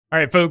All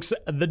right, folks,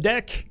 the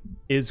deck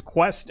is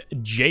Quest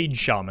Jade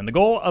Shaman. The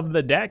goal of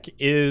the deck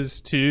is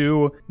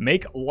to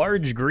make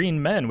large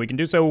green men. We can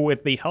do so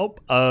with the help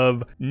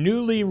of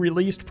newly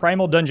released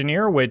Primal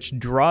Dungeoneer, which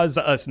draws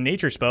us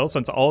nature spells.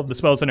 Since all of the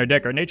spells in our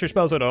deck are nature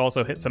spells, it'll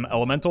also hit some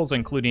elementals,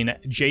 including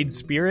Jade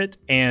Spirit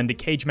and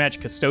Cagematch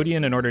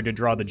Custodian, in order to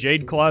draw the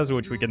Jade Claws,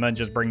 which we can then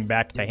just bring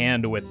back to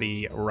hand with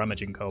the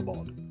Rummaging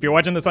Kobold. If you're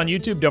watching this on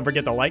YouTube, don't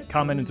forget to like,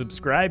 comment, and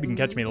subscribe. You can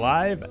catch me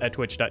live at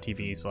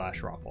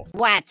twitch.tv/Roffle.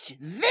 Watch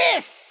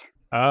this!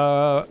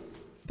 I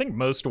think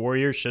most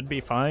warriors should be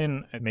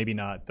fine. Maybe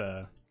not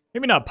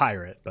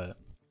pirate, but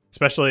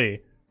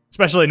especially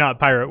not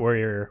pirate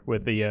warrior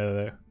with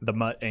the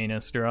mutt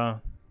anus draw.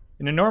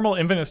 In a normal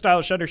infinite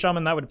style Shudder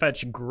Shaman, that would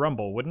fetch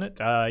Grumble, wouldn't it?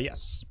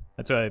 Yes.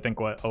 That's what I think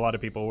what a lot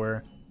of people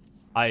were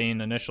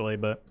eyeing initially,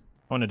 but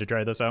I wanted to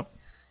try this out.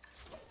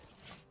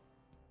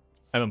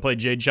 I haven't played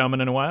Jade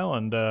Shaman in a while,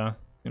 and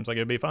seems like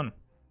it'd be fun.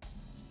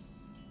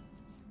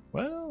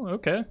 Well,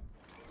 okay.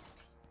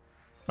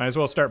 Might as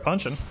well start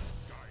punching.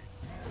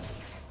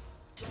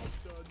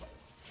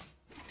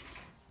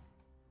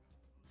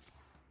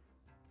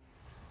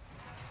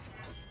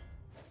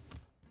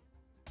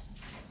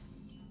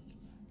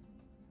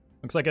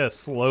 Looks like a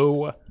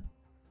slow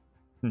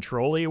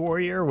control-y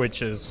warrior,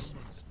 which is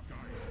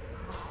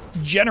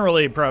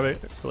generally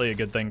probably a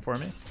good thing for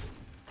me.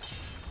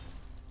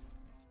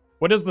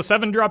 What does the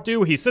 7-drop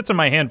do? He sits in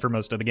my hand for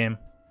most of the game.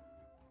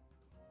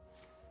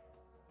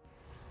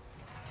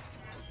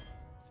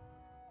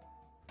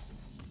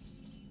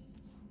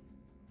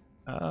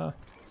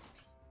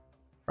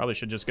 Probably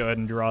should just go ahead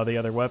and draw the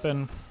other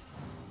weapon.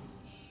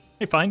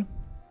 Hey, fine.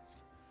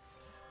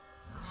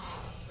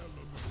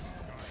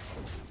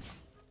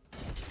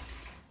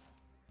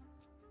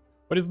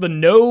 What is the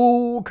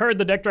no card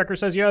the deck tracker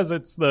says he has?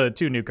 It's the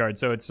 2 new cards.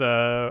 So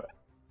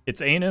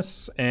it's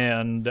Anus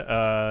and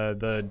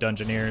the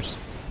Dungeoneers.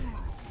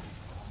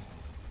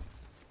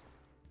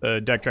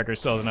 The deck tracker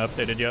still hasn't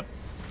updated yet.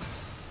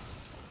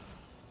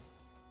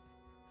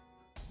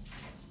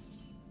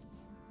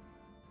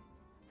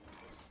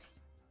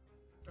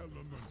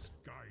 Elements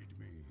guide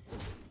me.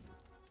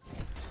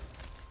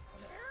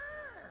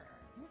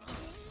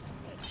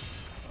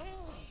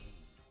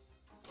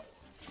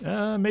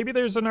 Maybe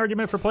there's an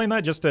argument for playing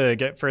that just to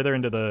get further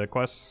into the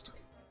quest.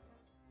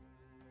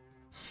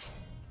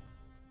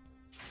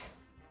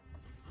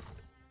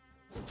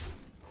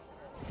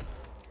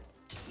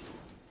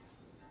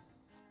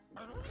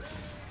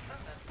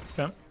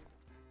 Okay.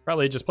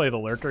 Probably just play the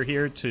Lurker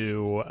here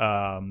to,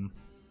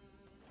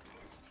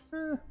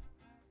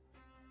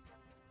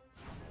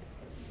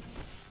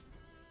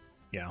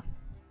 yeah.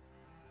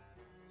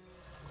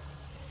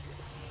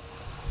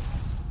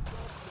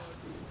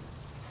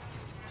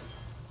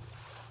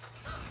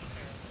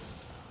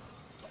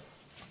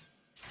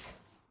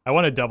 I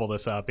want to double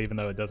this up, even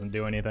though it doesn't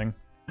do anything.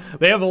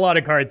 They have a lot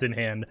of cards in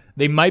hand.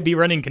 They might be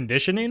running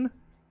Conditioning,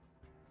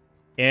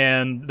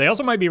 and they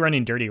also might be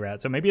running Dirty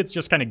Rat, so maybe it's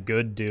just kind of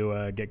good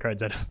to get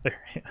cards out of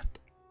their hand.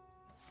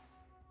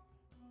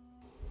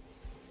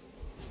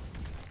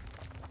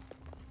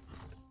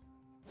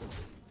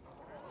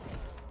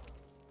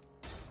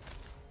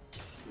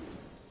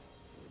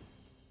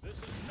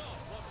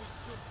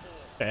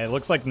 Okay, it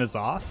looks like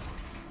N'Zoth.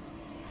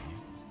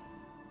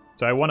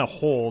 So I want to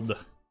hold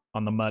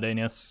on the Mud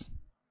Anus.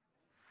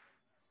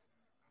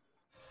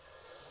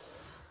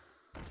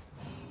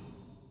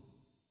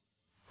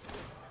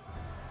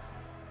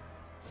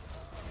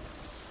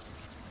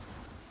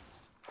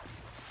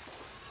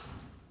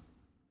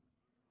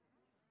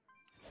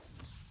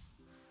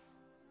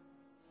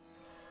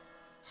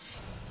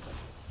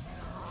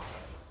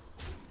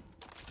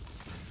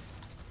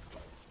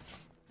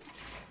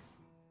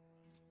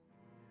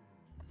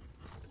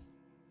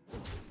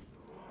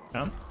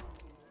 Yeah.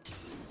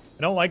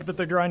 I don't like that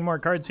they're drawing more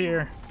cards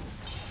here,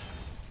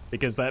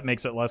 because that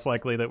makes it less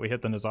likely that we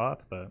hit the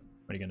N'Zoth, but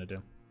what are you going to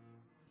do?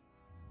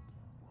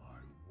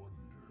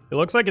 It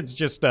looks like it's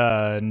just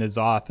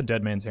N'Zoth,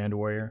 Dead Man's Hand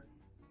Warrior.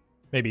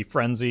 Maybe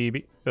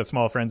Frenzy, a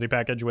small Frenzy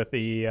package with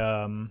the...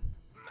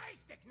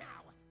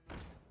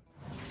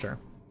 Sure.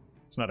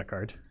 It's not a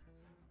card.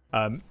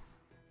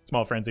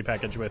 Small Frenzy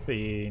package with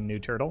the new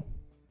Turtle.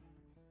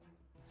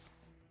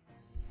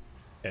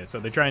 Okay, so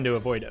they're trying to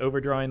avoid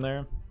overdrawing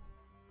there.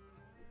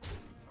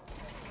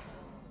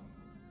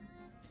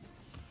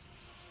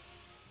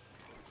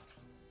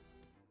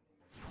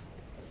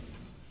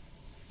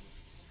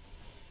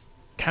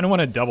 Kind of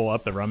want to double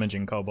up the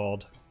Rummaging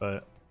Kobold,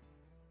 but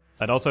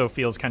that also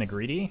feels kind of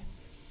greedy.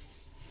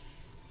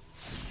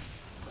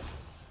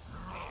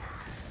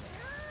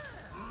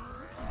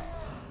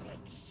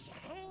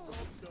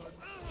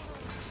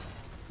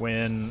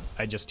 When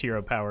I just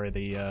hero power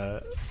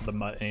the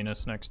Mutt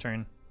Anus next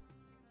turn.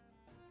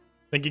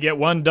 Think you get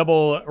one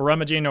double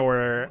Rummaging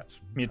or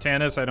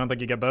Mutanus? I don't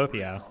think you get both.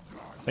 Yeah,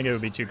 I think it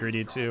would be too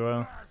greedy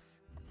to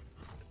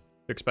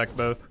expect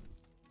both,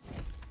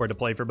 or to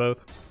play for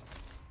both.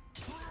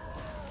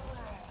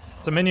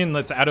 It's a minion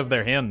that's out of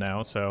their hand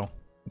now, so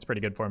it's pretty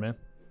good for me.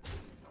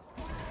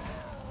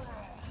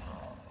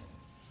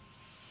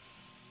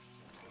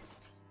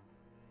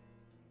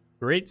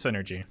 Great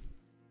synergy.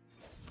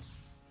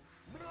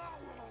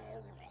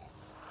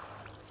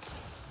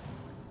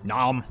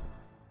 Nom.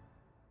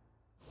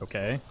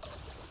 Okay.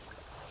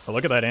 Oh,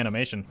 look at that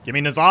animation. Give me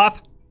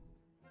N'Zoth.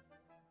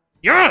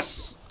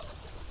 Yes!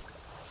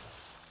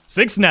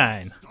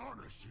 6-9.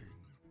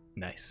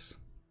 Nice.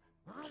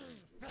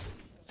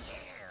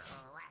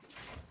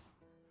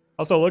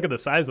 Also, look at the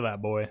size of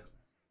that boy.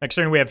 Next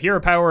turn, we have Hero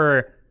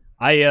Power,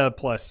 Aya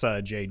plus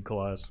Jade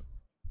Claws.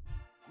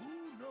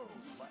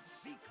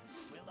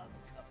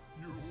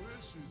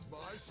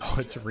 Oh,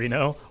 it's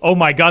Reno. Oh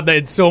my god, they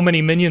had so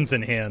many minions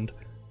in hand.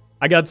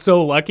 I got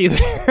so lucky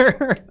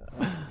there.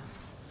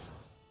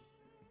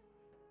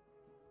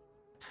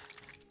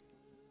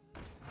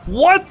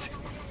 What?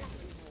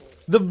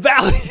 The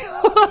value?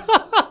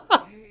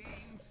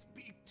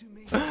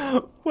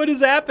 What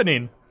is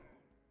happening?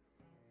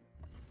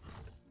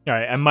 All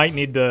right, I might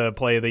need to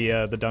play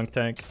the dunk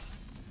tank.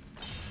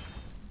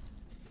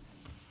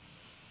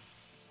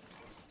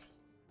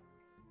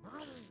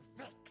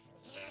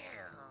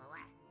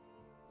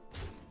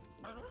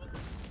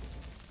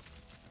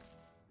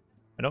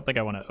 I don't think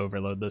I want to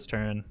overload this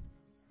turn.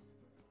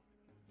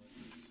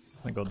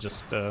 I think I'll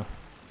just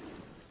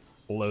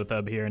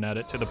Loatheb here and add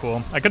it to the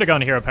pool. I could have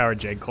gone Hero Power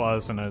Jade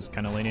Claws, and I was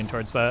kind of leaning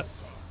towards that.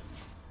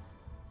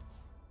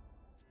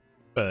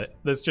 But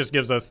this just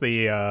gives us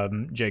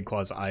the Jade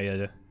Claws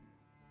Aya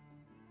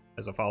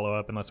as a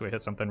follow-up, unless we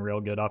hit something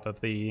real good off of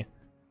the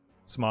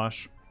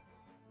Smosh.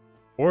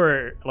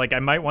 Or, like, I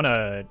might want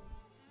to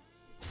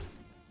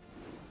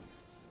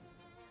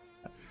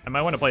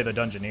play the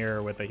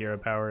Dungeoneer with the Hero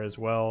Power as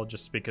well,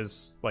 just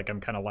because, like, I'm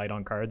kind of light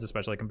on cards,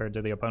 especially compared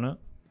to the opponent.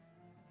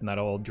 And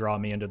that'll draw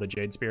me into the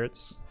Jade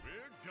Spirits.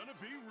 We're gonna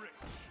be rich.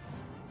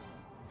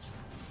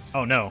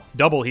 Oh no,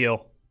 double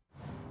heal.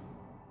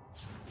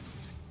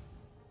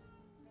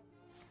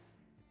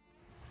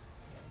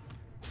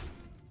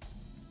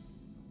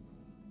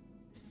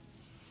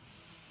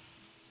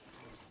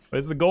 What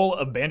is the goal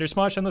of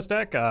Bandersmosh in this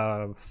deck?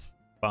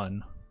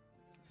 Fun.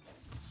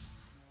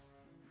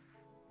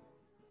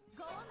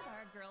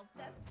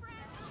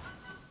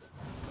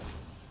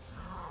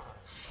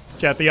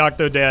 Chat, the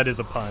Octodad is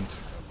a punt.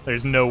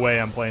 There's no way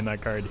I'm playing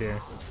that card here.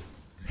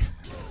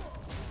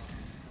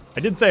 I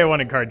did say I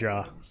wanted card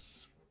draw.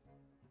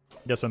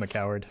 Guess I'm a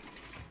coward.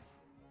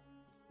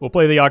 We'll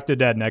play the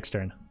Octodad next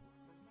turn.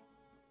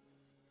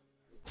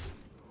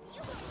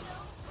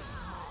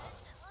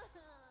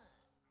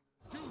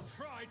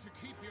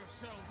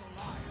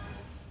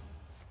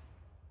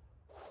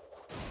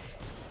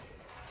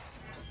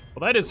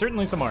 Well, that is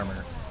certainly some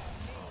armor.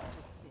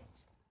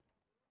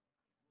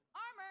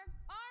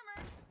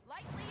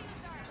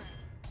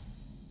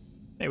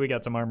 Hey, we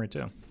got some armor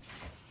too.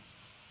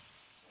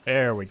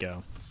 There we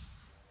go.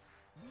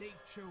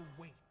 Nature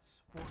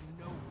waits for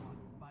no one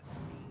but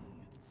me.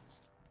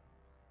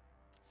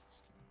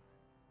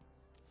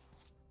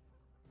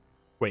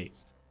 Wait.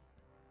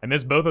 I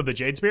missed both of the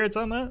Jade Spirits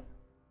on that?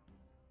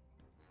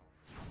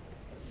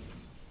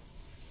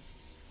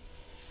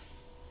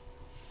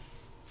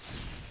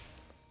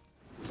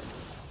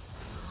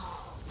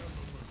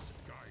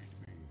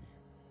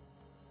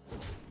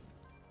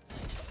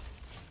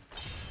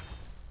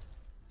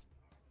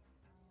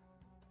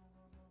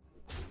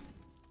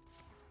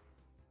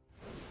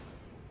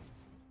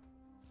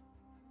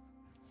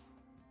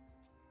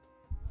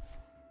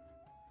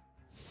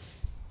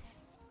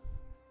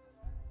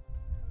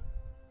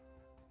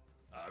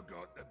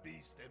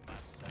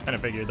 Kind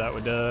of figured that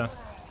would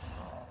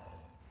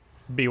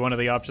be one of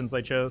the options I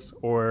chose,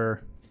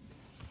 or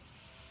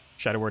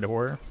Shadow Word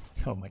Horror.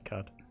 Oh my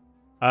god.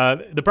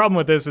 The problem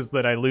with this is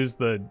that I lose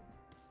the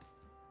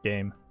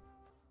game.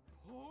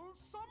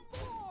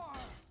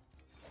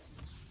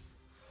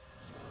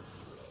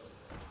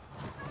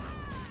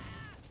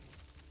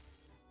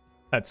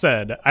 That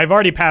said, I've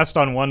already passed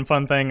on one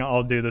fun thing,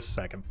 I'll do the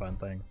second fun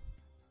thing.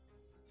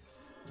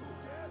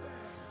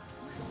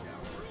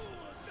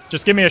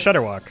 Just give me a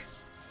Shudderwock.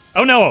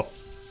 Oh no!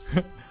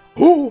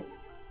 Ooh!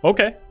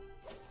 Okay.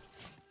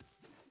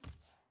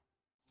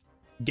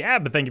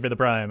 Gab, thank you for the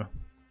prime. Let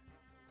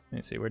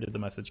me see, where did the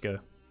message go?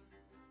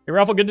 Hey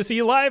Raffle, good to see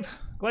you live.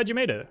 Glad you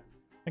made it.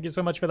 Thank you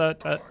so much for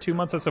that 2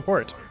 months of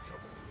support.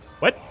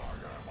 What?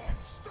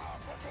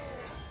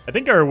 I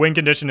think our win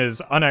condition is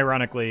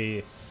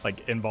unironically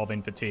like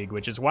involving fatigue,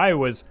 which is why I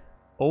was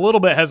a little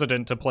bit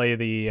hesitant to play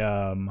the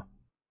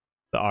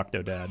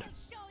Octodad.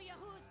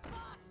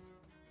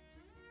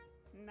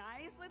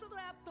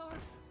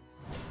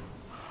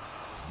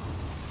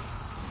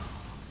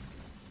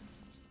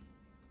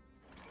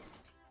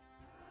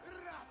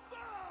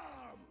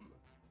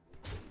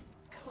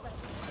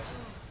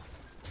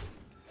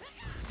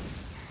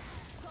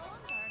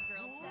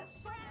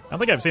 I don't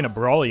think I've seen a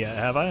brawl yet,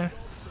 have I? I'm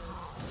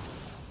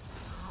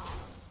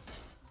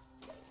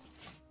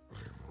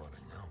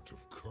running out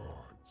of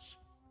cards.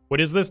 What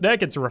is this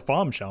deck? It's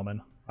Reform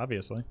Shaman,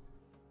 obviously.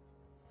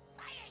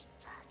 I ain't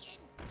talking.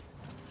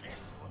 This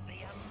will be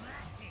a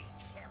massive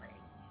killing.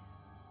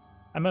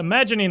 I'm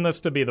imagining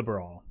this to be the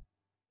brawl.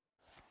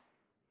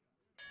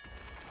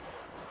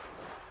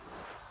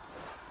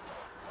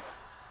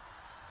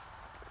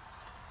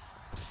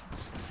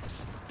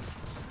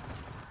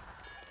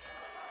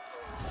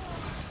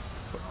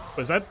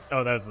 Was that?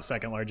 Oh, that was the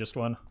second largest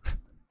one.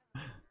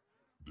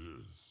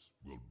 This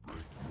will break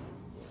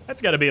you.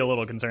 That's got to be a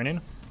little concerning.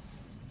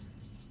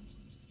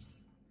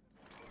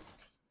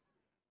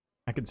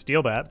 I could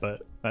steal that,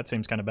 but that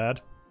seems kind of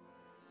bad.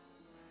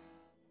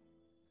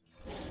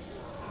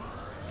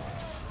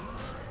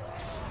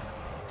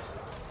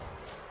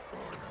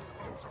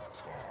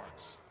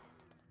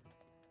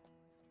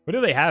 What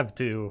do they have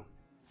to...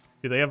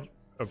 Do they have...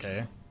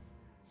 Okay.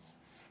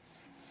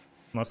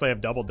 Unless they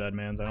have double dead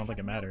mans, I don't think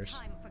it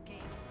matters.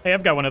 Hey,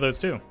 I've got one of those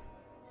too.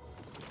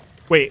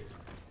 Wait.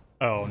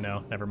 Oh,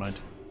 no. Never mind.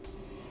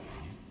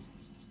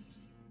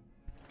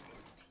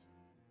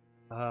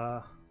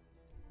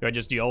 Do I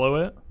just YOLO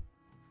it?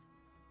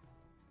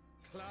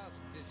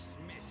 Class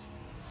dismissed.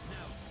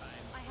 Now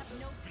time. I have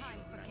no time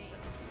for games.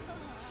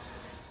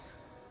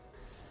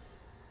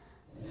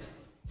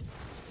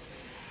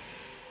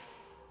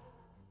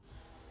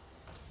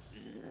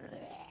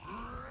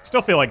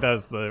 Still feel like that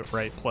was the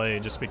right play,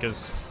 just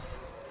because...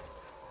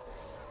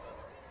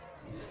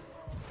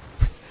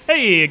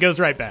 Hey, it goes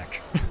right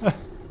back.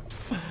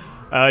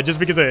 Just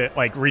because it,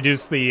 like,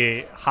 reduced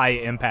the high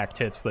impact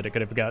hits that it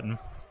could have gotten.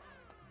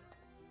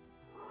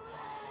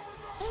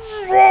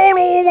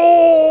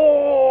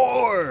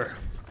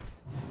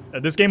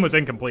 This game was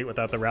incomplete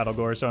without the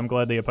Rattlegore, so I'm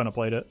glad the opponent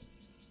played it.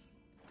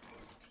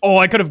 Oh,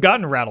 I could have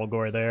gotten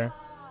Rattlegore there.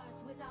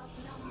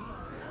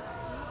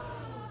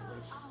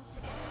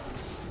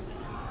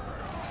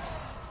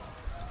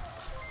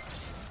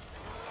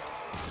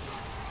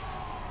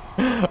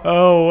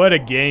 Oh, what a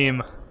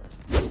game.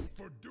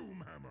 For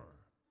Doomhammer.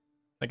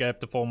 I think I have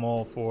to full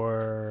mull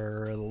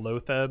for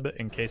Loatheb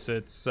in case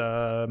it's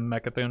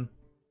Mechathune.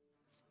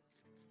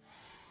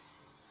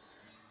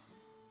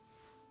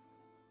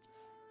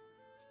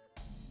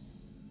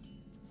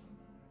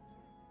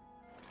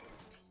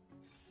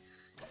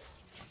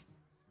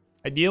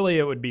 Ideally,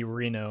 it would be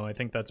Reno. I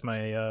think that's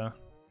my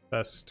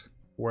best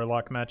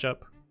Warlock matchup.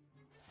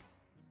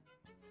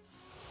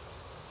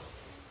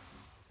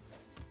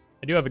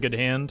 I do have a good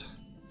hand.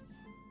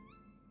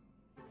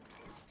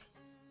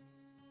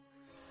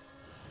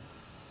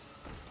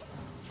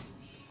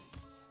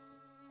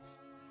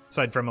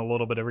 Aside from a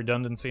little bit of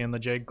redundancy in the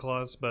Jade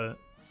Claws, but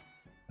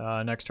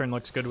next turn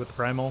looks good with the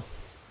Primal.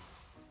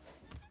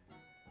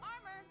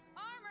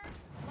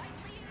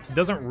 It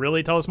doesn't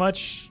really tell us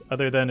much,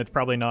 other than it's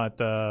probably not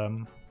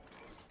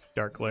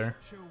Dark Glare.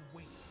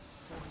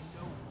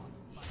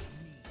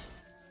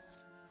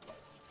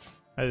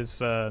 That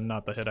is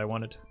not the hit I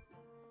wanted.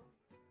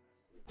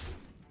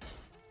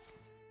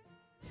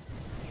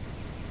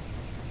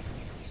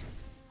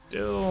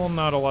 Still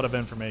not a lot of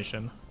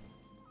information.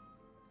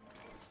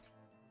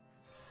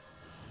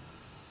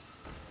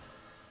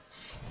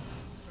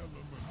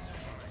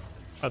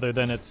 Other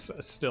than it's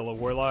still a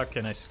Warlock,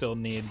 and I still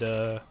need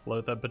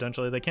Loatheb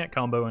potentially. They can't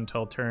combo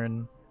until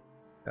turn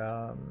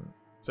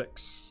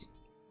 6.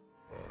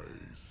 I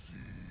see.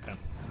 Yeah.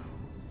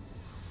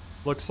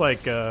 Looks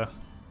like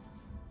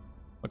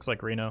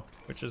Reno,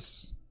 which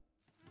is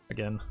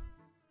again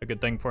a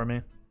good thing for me.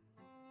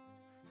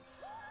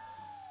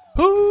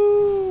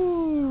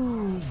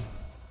 Woo! I'm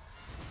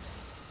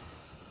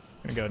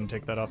gonna go ahead and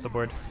take that off the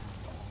board.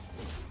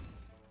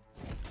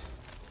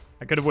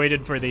 I could have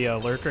waited for the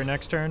Lurker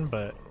next turn,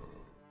 but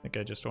I think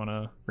I just want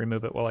to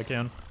remove it while I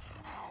can.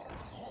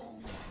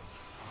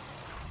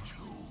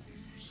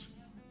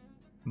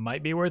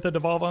 Might be worth a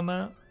Devolve on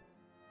that.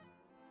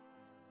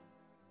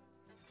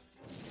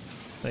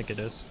 I think it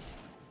is.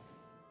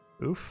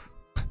 Oof.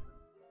 At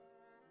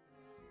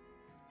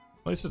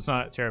least it's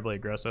not terribly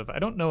aggressive. I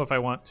don't know if I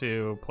want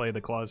to play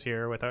the Claws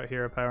here without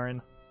hero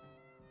powering.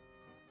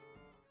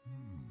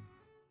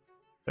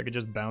 If I could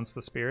just bounce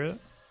the Spirit.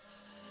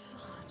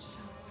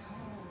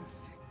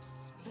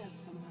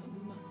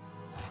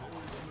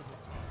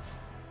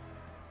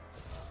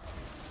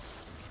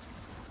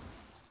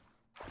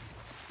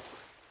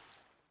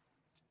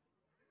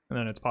 And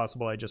then it's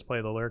possible I just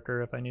play the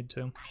Lurker if I need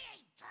to.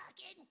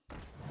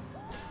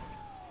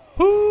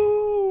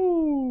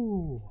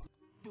 Woo!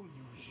 Do you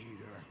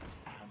hear,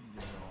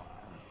 Amnor?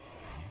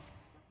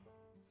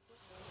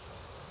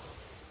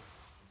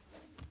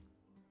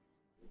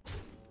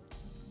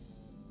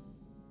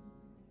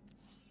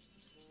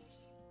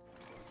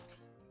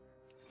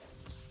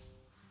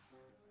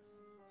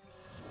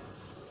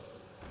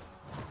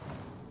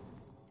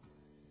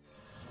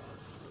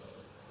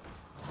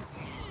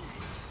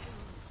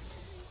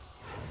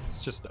 Let's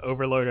just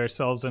overload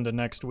ourselves into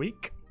next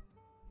week.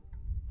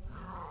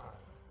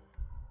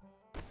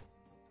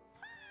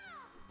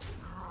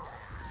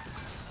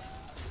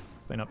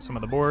 Clean up some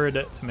of the board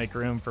to make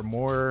room for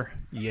more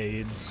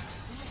Jades.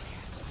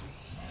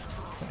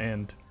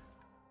 And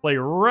play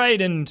right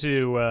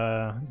into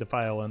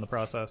Defile in the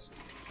process.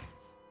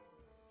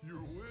 Your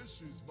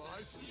wish is my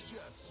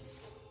suggestion.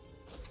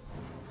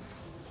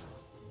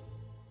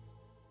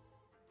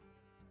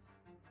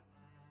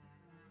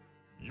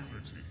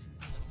 Unity,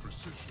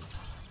 precision,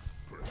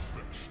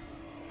 perfection.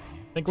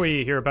 I think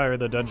we hear about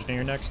the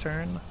Dungeoneer next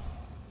turn.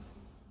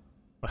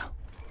 Well,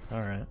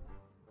 alright.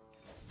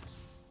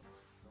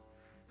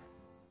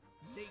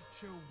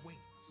 Nature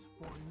waits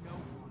for no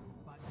one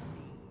but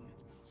me.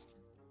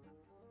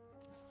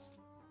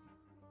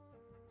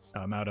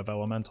 I'm out of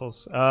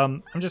elementals.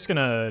 I'm just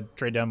gonna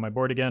trade down my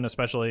board again,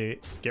 especially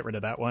get rid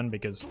of that one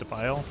because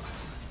Defile.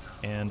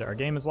 And our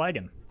game is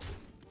lagging.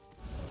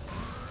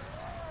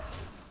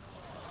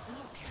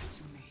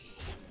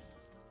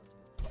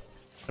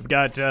 I've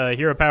got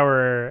Hero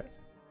Power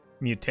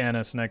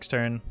Mutanus next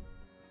turn.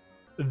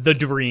 The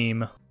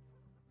Dream.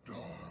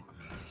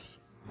 Darkness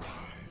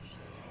rises.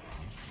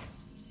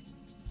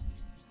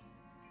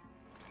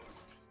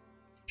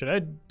 Should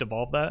I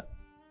devolve that?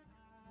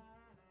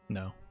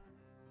 No.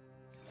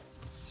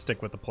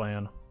 Stick with the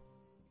plan.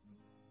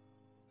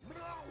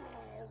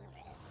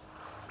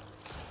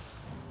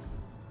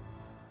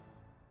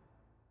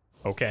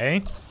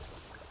 Okay.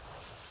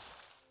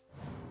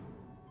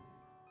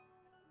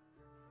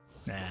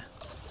 Nah.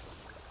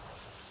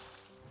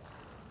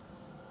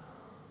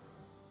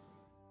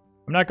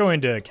 I'm not going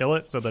to kill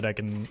it so that I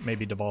can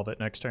maybe devolve it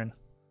next turn.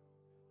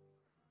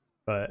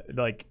 But,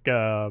 like,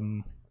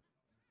 Mal'Ganis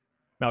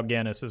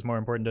is more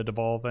important to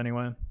devolve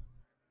anyway.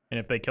 And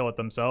if they kill it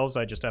themselves,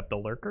 I just have the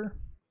Lurker,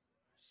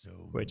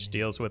 which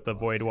deals with the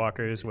Void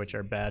Walkers, which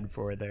are bad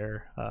for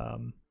their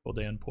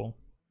cooldown pool.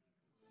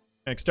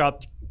 Next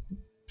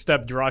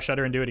step, draw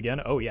Shudder and do it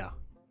again. Oh, yeah.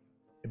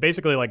 It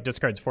basically, like,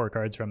 discards 4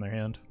 cards from their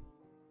hand.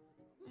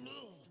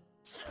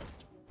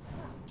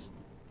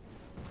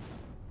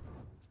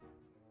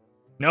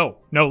 No,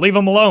 no, leave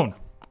him alone.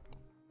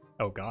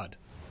 Oh, God.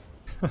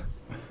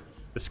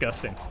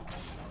 Disgusting.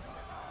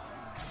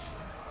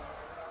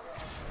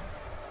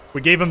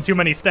 We gave him too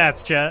many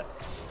stats, chat.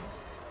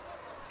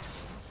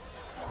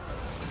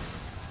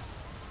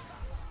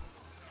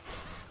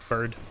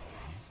 Bird.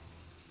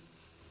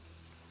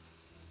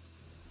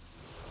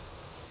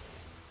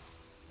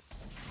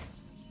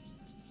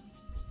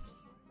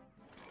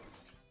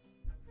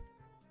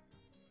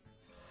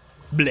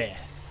 Bleh.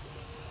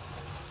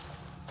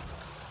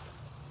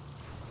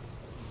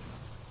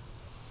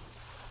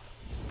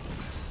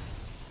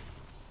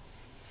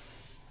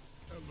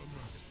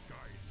 Elements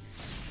guide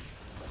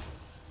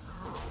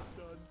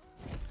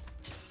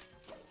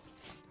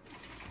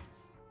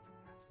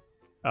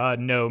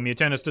me. No,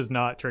 Mutanus does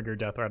not trigger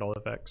death rattle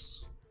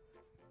effects.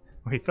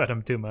 We fed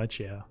him too much,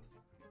 yeah.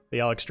 The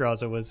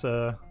Alexstrasza was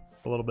a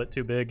little bit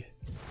too big.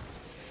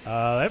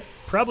 That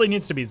probably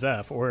needs to be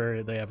Zeph,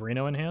 or they have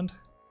Reno in hand.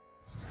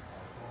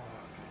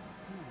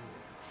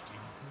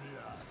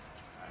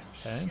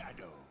 Okay.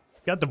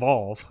 Got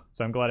Devolve,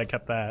 so I'm glad I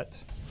kept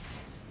that.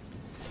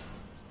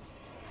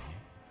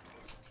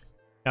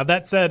 Now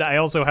that said, I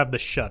also have the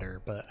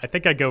Shudder, but I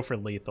think I go for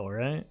lethal,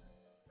 right?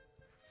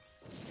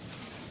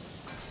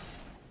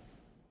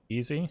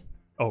 Easy.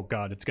 Oh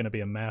god, it's gonna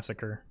be a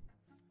massacre.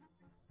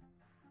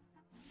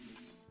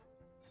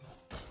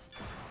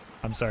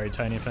 I'm sorry,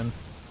 Tiny Fin.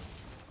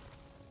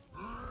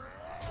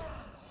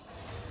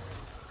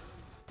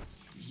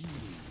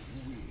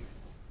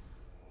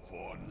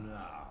 For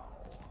now.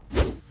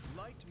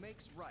 Light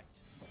makes right.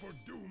 For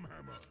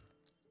Doomhammer.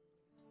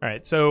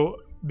 Alright,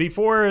 so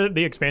before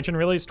the expansion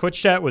release, Twitch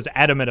chat was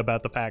adamant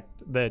about the fact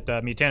that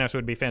Mutanus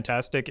would be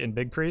fantastic in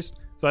Big Priest,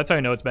 so that's how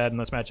I know it's bad in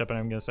this matchup and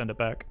I'm gonna send it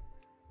back.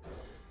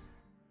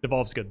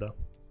 Devolve's good though.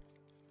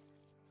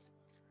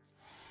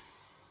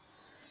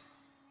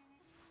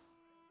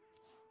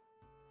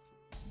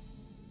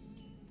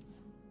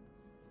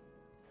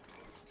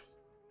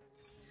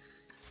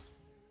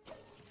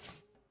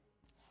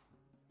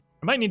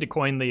 I might need to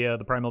coin the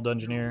Primal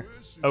Dungeoneer.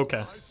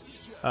 Okay.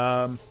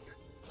 I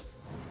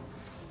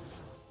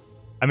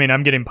mean,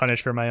 I'm getting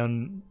punished for my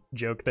own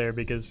joke there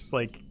because,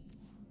 like,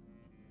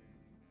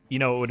 you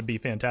know, it would be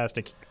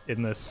fantastic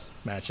in this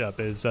matchup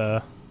is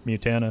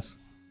Mutanus.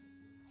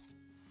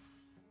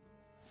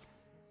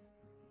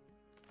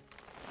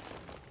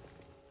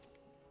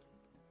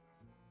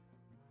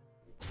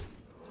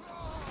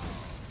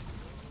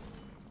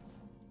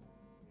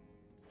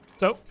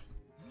 So,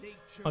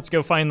 let's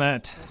go find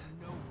that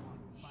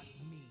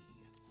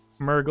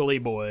Murgly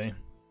boy.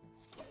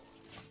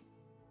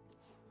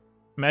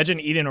 Imagine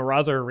eating a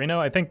Raza or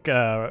Reno. I think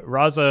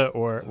Raza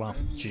or, well,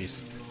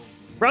 jeez.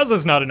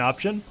 Raza's not an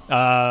option,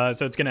 so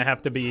it's going to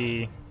have to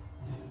be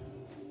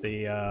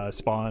the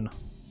spawn.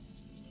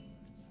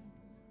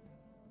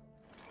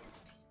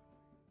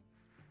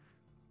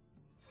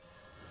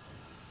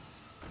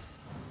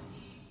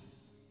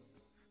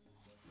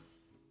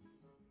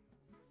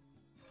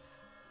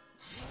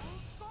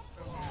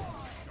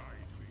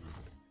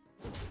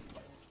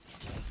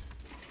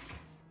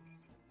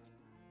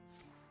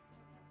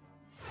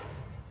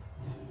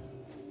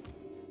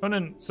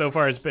 Opponent so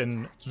far has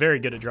been very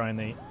good at drawing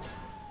the...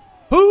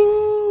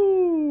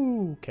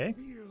 Ooh! Okay.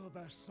 Feel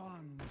the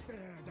sun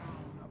bear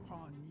down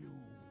upon you.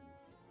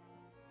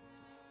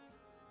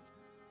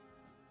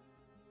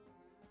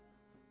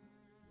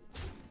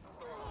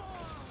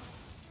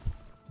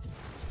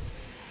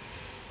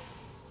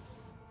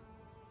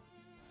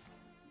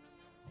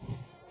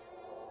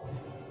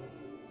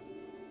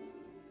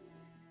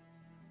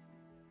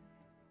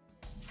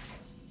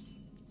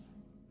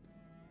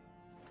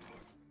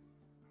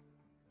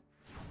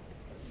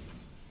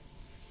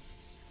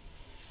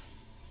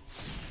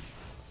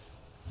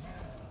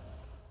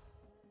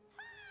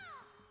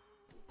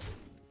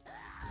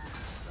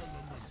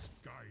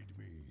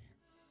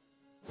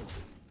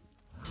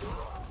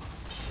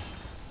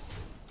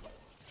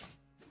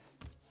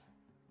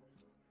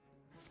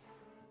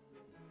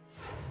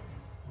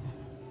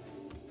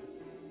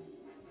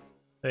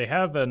 They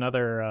have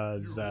another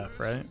Zeph,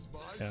 right?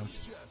 Yeah.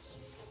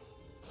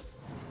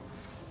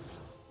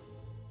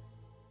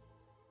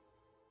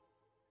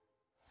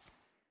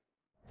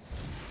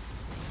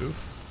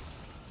 Oof.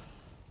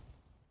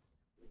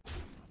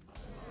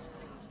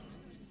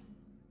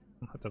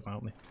 That doesn't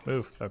help me.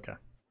 Move. Okay.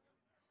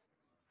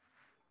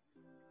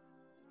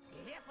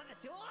 Here for the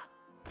tour?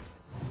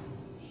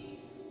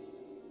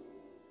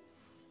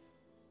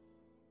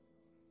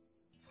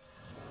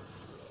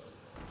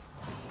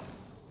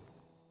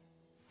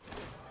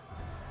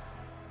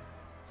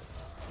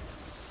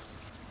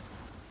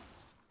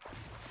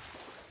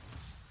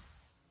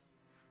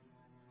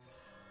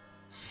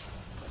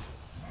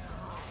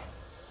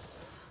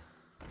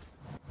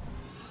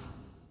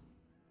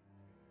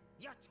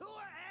 Your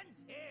tour ends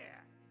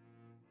here.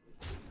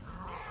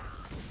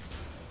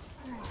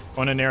 I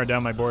want to narrow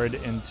down my board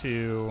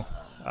into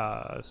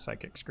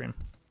Psychic Scream.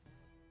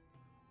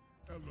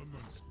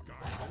 Elements guide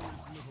there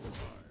is little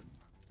time.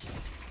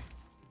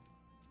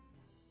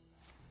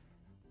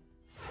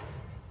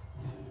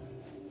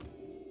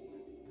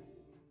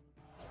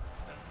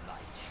 The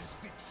light has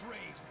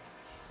betrayed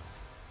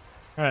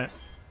me. Alright.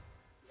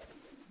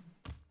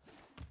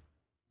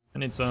 I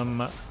need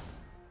some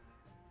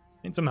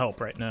help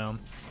right now.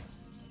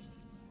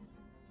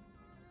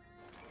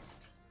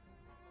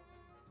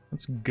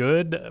 It's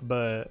good,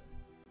 but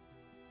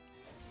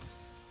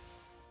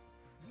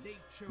Nature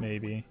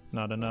maybe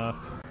not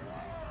enough.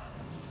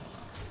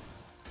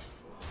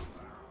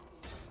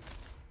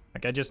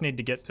 Like, I just need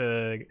to get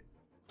to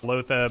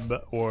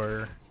Loatheb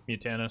or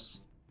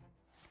Mutanus.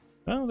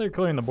 Well, they're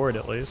clearing the board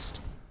at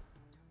least.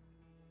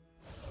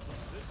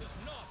 This is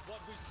not what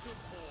we stood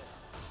for.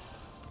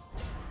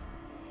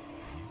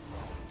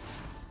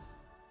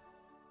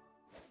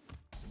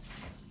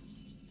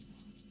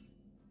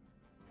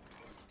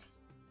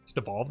 Let's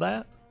devolve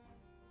that.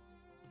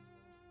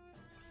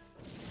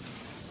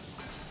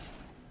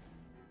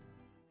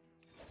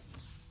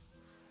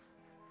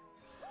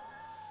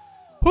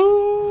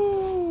 Woo!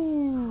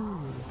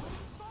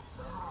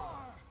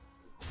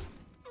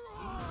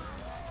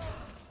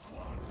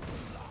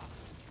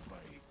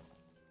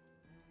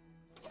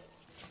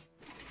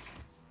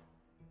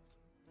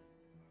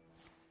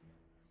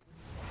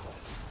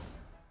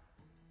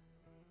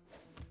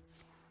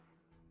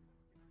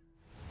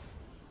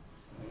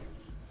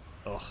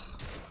 Ugh.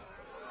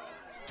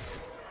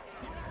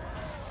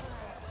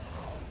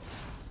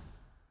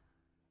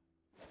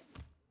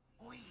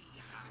 We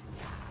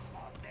hunger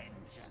for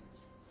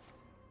vengeance.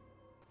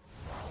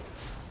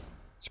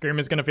 Scream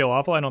is gonna feel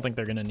awful. I don't think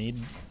they're gonna need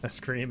a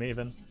Scream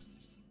even.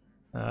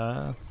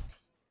 Elements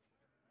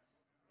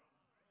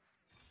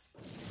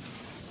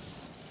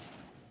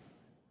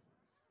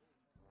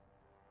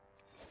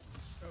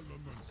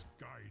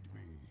guide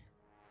me.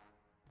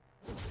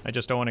 I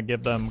just don't want to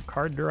give them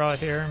card draw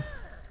here.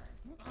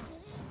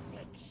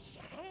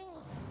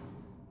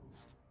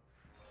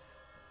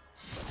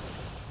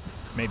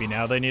 Maybe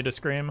now they need a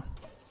Scream.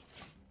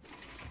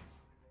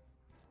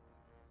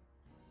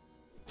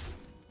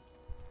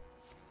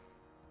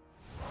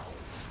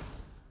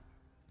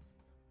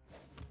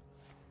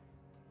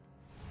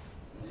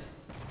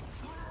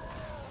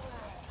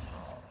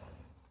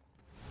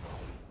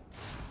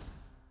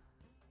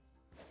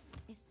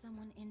 Is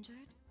someone injured?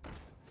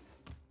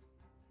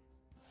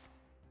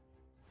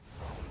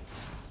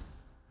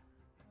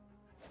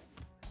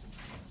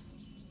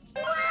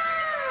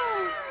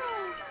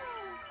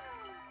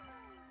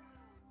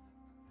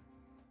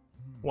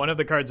 One of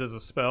the cards is a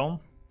spell.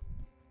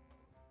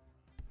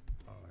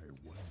 I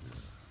wonder.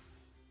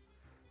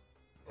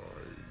 I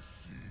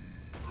see.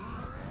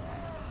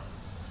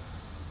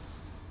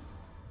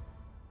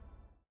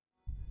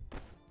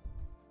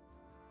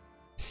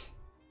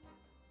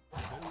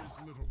 There is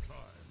little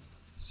time.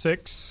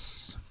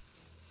 6,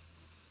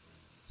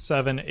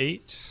 7,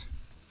 8.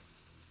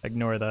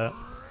 Ignore that.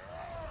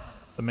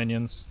 The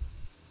minions.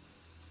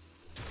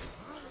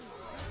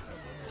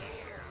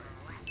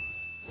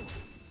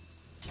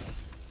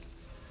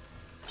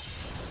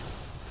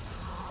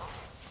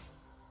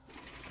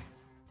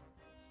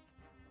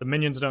 The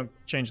minions don't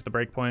change the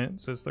breakpoint,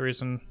 so it's the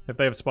reason. If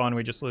they have spawn,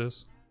 we just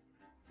lose.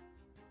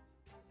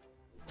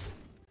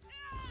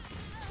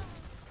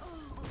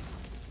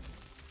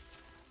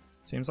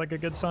 Seems like a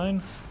good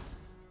sign.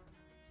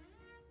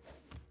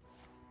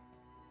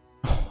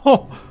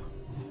 Oh!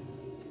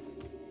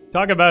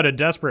 Talk about a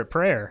desperate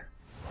prayer.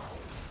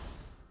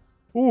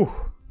 Ooh.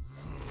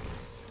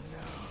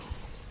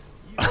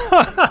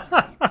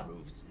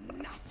 Proves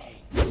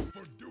nothing.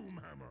 For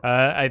Doomhammer.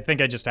 I think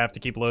I just have to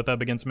keep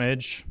Loatheb against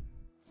Mage.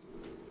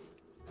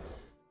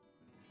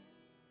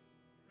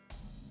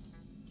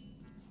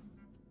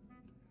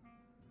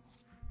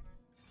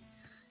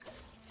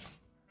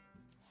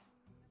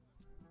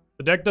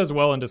 The deck does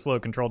well into slow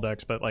control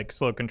decks, but like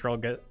slow control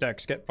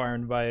decks get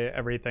farmed by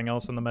everything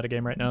else in the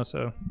metagame right now,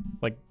 so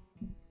like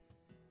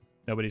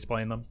nobody's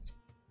playing them.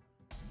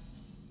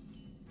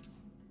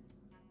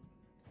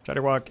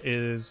 Shudderwock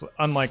is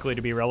unlikely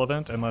to be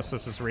relevant unless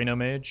this is Reno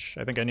Mage.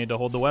 I think I need to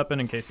hold the weapon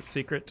in case it's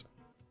secret.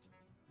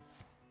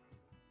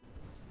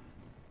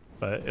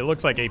 But it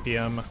looks like 8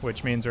 p.m.,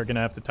 which means we're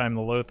gonna have to time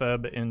the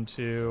Loatheb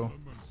into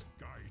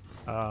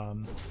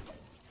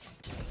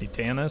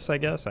Mutanus, I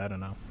guess? I don't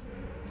know.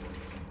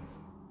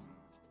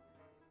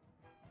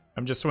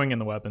 I'm just swinging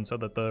the weapon so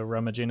that the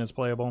Rummaging is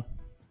playable.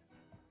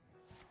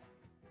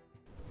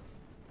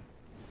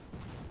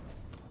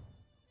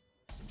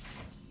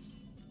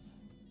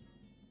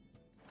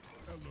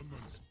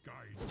 Elements guide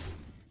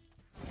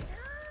me.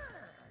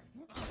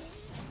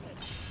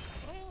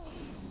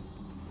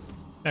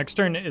 Next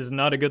turn is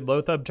not a good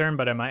Loatheb turn,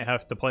 but I might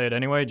have to play it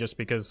anyway, just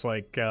because,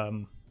 like,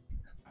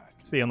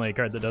 it's the only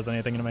card that does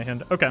anything in my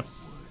hand. Okay.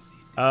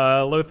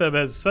 Loatheb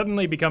has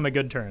suddenly become a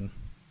good turn.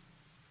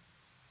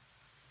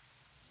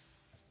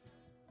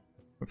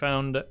 We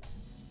found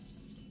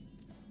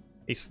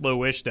a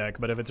slow-ish deck,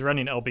 but if it's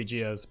running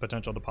LPG, it has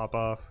potential to pop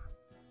off.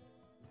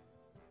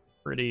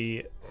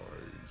 Pretty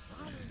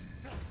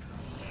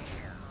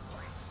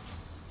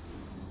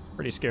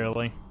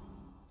scarily.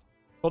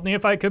 Old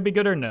Neophyte could be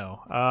good or no.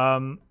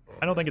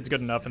 I don't think it's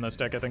good enough in this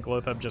deck. I think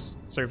Loatheb just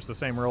serves the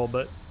same role,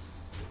 but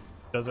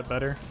does it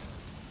better.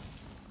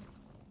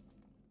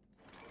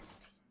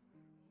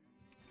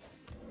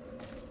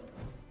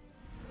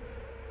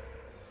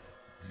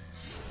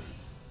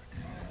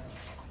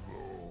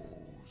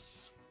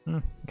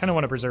 Kind of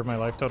want to preserve my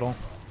life total,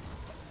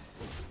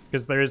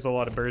 because there is a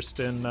lot of burst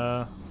in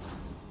a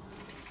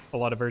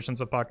lot of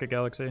versions of Pocket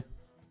Galaxy.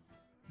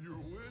 Your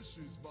wish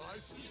is my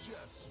suggestion.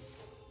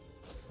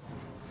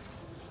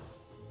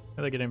 How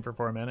do they get in for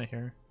 4 mana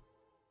here?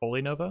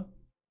 Holy Nova?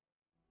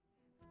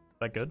 Is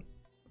that good?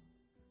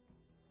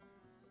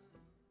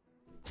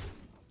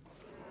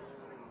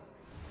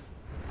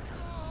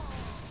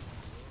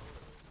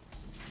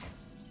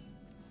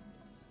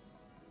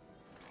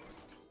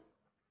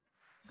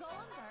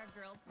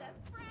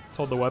 Let's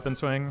hold the weapon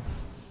swing.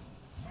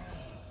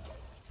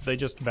 They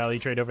just value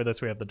trade over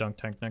this. We have the dunk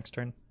tank next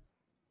turn.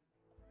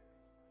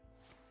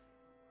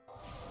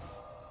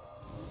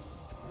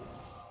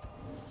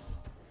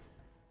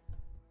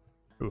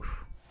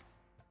 Oof.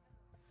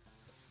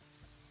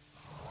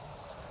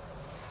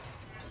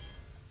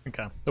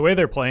 Okay. The way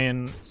they're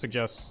playing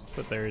suggests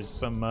that there's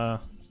some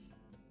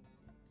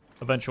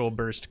eventual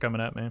burst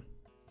coming at me.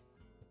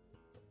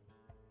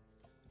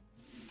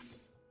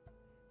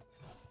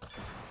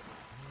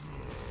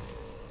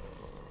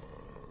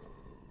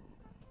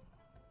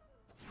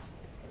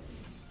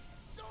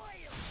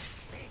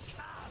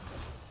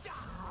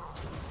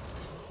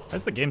 Why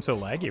is the game so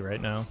laggy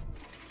right now?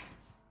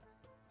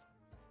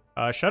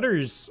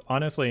 Shudder's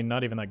honestly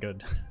not even that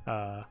good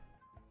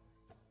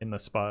in the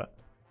spot.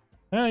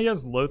 Yeah, he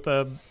has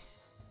Loatheb.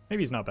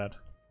 Maybe he's not bad.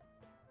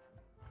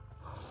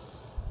 I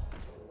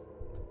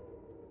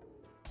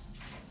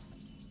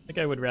think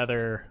I would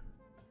rather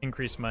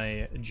increase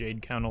my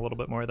Jade count a little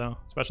bit more though,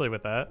 especially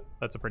with that.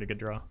 That's a pretty good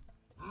draw.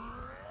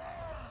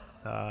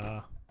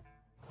 That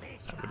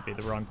would be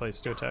the wrong place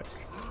to attack.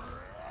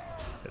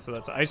 Okay, so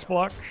that's Ice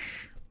Block.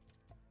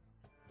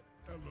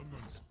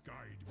 Elements guide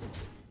me.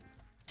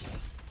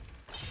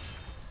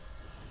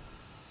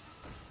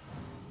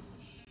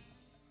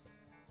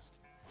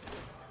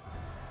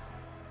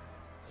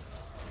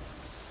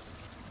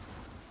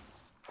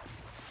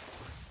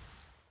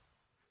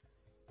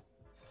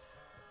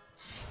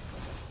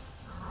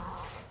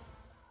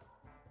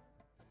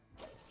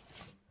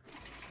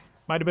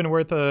 Might have been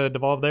worth a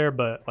Devolve there,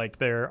 but like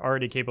they're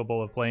already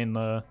capable of playing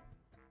the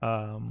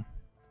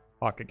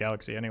Pocket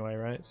Galaxy anyway,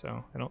 right?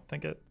 So I don't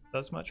think it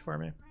does much for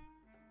me.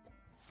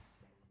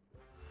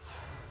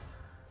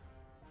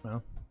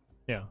 No.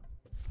 Yeah.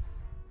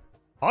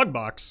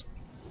 Hogbox.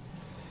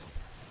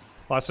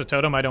 Lost a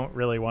totem. I don't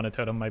really want a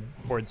totem. My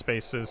board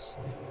space is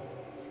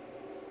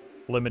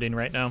limiting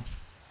right now.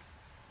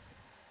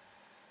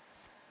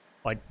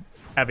 Like,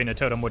 having a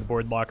totem would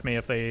board lock me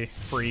if they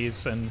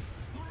freeze and...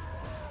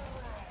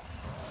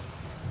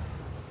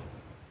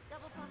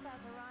 Double pump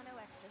Azarano,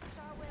 extra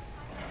Star Whip,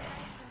 pipeline,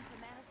 ice room for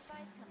mana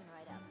spice coming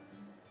right up.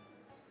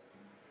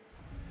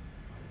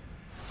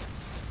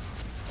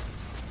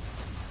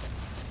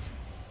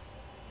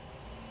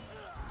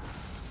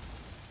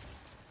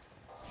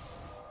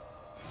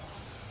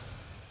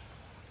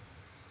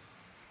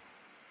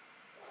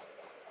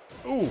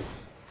 Ooh!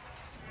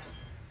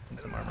 And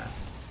some armor.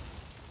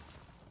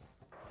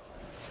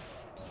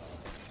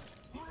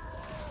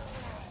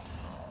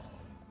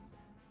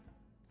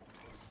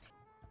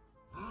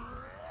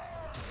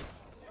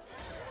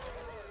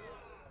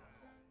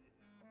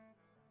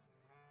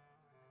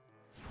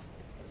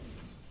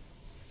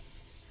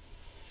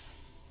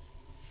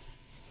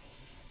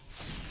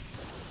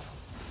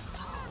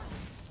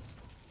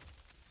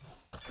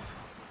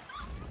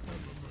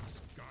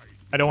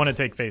 I don't want to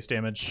take face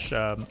damage.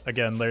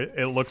 Again,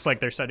 it looks like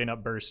they're setting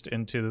up burst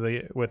into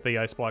the with the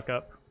ice block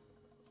up.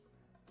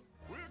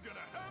 We're gonna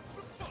have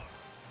some fun.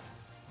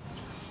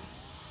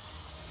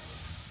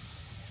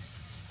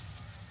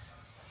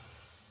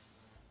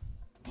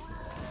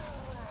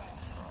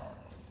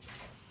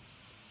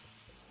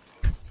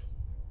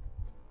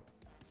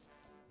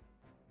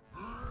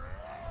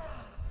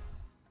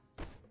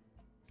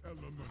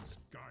 Elements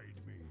guide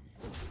me.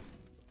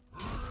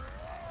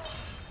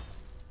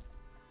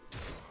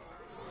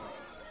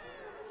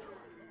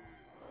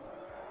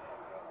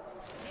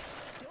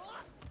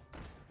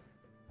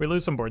 We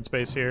lose some board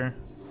space here.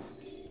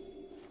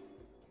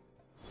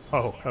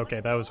 Oh, okay,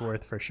 that was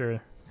worth for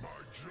sure. My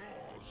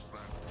jaws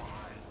that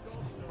bind,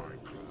 my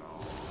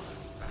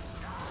claws that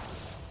guide.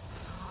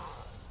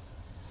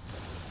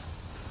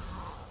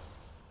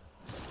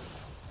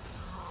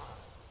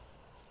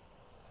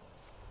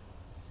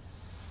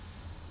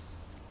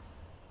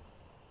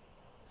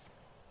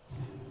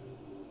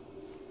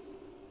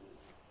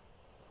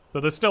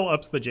 So this still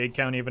ups the Jade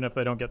count even if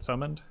they don't get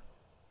summoned.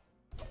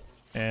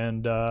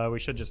 And we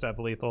should just have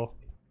lethal.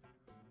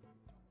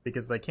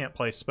 Because they can't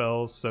play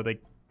spells, so they...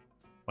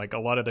 Like, a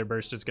lot of their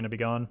burst is going to be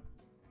gone.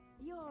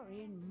 You're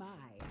in my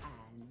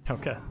hands.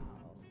 Okay.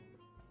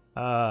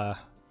 Not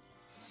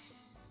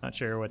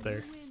sure what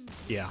they're...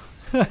 Yeah.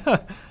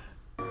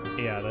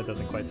 Yeah, that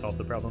doesn't quite solve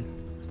the problem.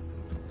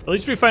 At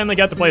least we finally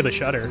got to play the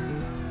Shudder.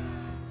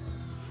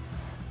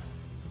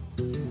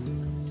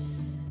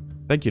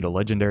 Thank you to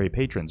legendary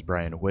patrons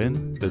Brian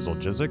Wynn,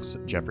 Bizzle Jizzix,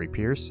 Jeffrey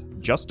Pierce,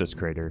 Justice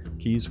Crater,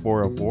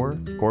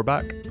 Keys404,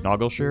 Gorbak,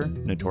 Noggleshire,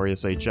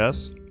 Notorious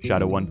HS,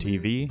 Shadow1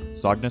 TV,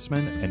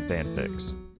 Sognusman, and Fanfix.